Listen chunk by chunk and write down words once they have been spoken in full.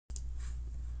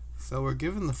So we're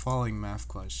given the following math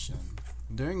question.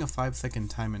 During a 5-second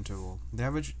time interval, the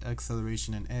average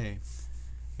acceleration in A,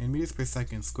 in meters per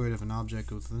second squared of an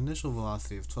object with an initial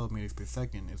velocity of 12 meters per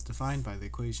second is defined by the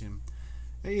equation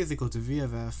A is equal to v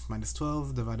of f minus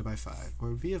 12 divided by 5,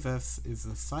 where v of f is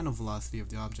the final velocity of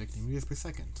the object in meters per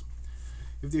second.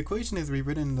 If the equation is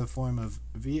rewritten in the form of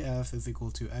vf is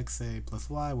equal to xa plus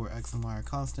y, where x and y are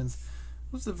constants,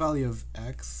 what's the value of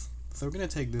x? So we're going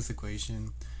to take this equation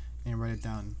and write it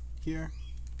down here.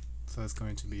 So it's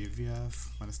going to be vf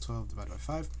minus 12 divided by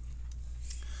 5.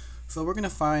 So we're going to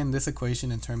find this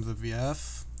equation in terms of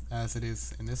vf as it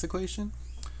is in this equation.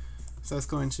 So it's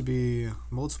going to be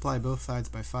multiply both sides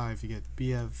by 5, you get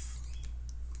bf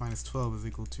minus 12 is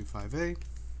equal to 5a.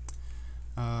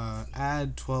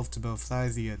 Add 12 to both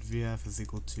sides, you get vf is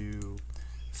equal to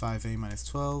 5a minus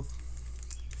 12.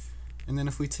 And then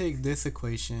if we take this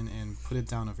equation and put it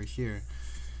down over here,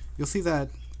 you'll see that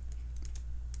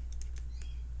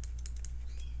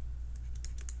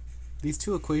these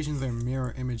two equations are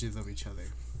mirror images of each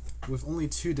other, with only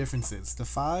two differences, the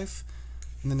 5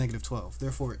 and the negative 12.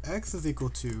 Therefore, x is equal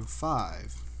to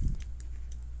 5,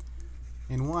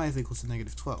 and y is equal to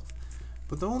negative 12.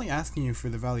 But they're only asking you for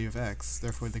the value of x,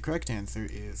 therefore the correct answer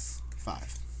is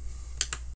 5.